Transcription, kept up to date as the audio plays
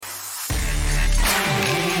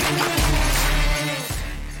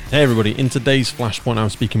Hey everybody, in today's Flashpoint I'm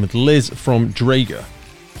speaking with Liz from Draeger.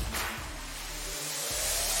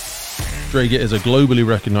 Draeger is a globally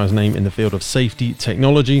recognized name in the field of safety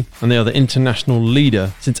technology, and they are the international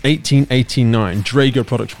leader since 1889. Draeger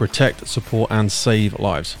products protect, support and save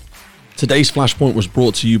lives. Today's Flashpoint was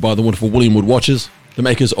brought to you by the wonderful William Wood watches, the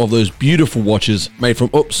makers of those beautiful watches made from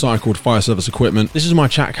upcycled fire service equipment. This is my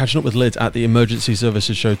chat catching up with Liz at the Emergency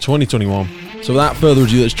Services Show 2021. So without further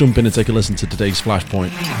ado, let's jump in and take a listen to today's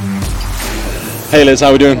Flashpoint. Hey Liz, how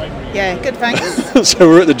are we doing? Yeah, good, thanks. So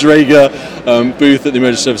we're at the Draeger booth at the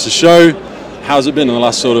Emergency Services Show. How's it been in the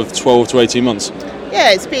last sort of 12 to 18 months?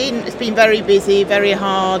 Yeah, it's been very busy, very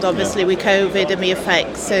hard, obviously with COVID and the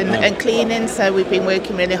effects and cleaning, so we've been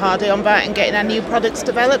working really hard on that and getting our new products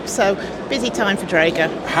developed, so busy time for Draeger.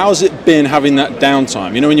 How's it been having that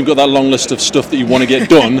downtime? You know, when you've got that long list of stuff that you want to get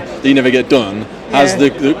done, that you never get done,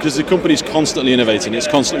 because the company's constantly innovating, it's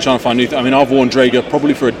constantly trying to find new things. I mean, I've worn Draeger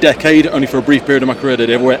probably for a decade, only for a brief period of my career did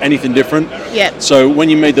I ever wear anything different. Yeah. So when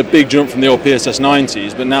you made the big jump from the old PSS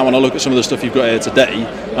 90s, but now when I look at some of the stuff you've got here today,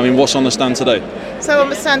 I mean, what's on the stand today? So on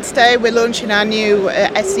the stand today, we're launching our new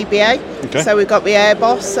SCBA. Okay. So we've got the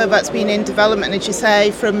Airboss, so that's been in development, as you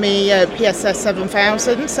say, from the PSS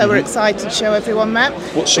 7000. So we're excited to show everyone that.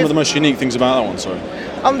 What's some of the most unique things about that one? Sorry.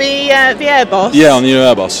 On the Airboss? Yeah, on the new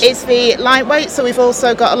Airboss. It's the lightweight, so we've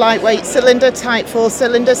also got a lightweight cylinder, Type 4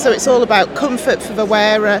 cylinder, so it's all about comfort for the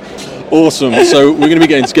wearer. Awesome. So we're going to be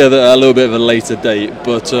getting together at a little bit of a later date,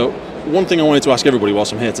 but one thing I wanted to ask everybody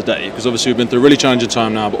whilst I'm here today, because obviously we've been through a really challenging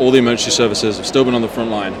time now, but all the emergency services have still been on the front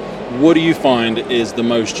line. What do you find is the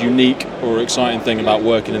most unique or exciting thing about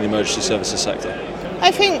working in the emergency services sector? I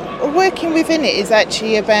think working within it is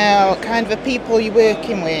actually about kind of the people you're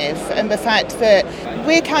working with and the fact that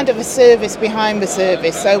we're kind of a service behind the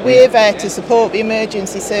service. So we're there to support the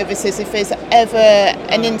emergency services if there's ever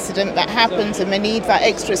an incident that happens and they need that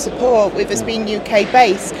extra support. With us being UK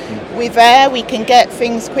based, we're there, we can get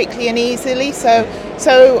things quickly and easily. So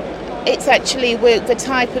it's actually the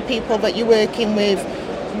type of people that you're working with,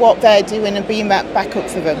 what they're doing and being that backup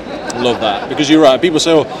for them. Love that, because you're right. People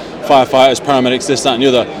say, firefighters, paramedics, this, that and the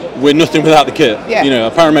other. We're nothing without the kit. Yeah. You know,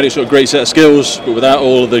 a paramedic's got a great set of skills, but without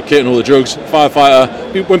all of the kit and all the drugs,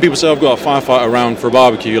 firefighter, when people say I've got a firefighter around for a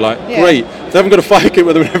barbecue, you're like, great. If they haven't got a fire kit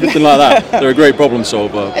with them and everything like that, they're a great problem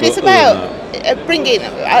solver. And it's about bringing,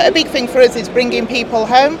 a big thing for us is bringing people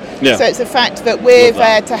home. Yeah. So it's the fact that we're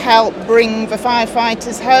there to help bring the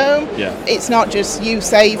firefighters home. Yeah. It's not just you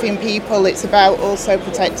saving people, it's about also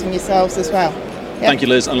protecting yourselves as well. Yep. Thank you,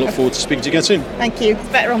 Liz, and look forward to speaking to you again soon. Thank you. It's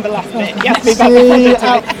better on the last bit. You have to be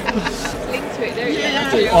back. Link to it, don't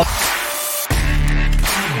you?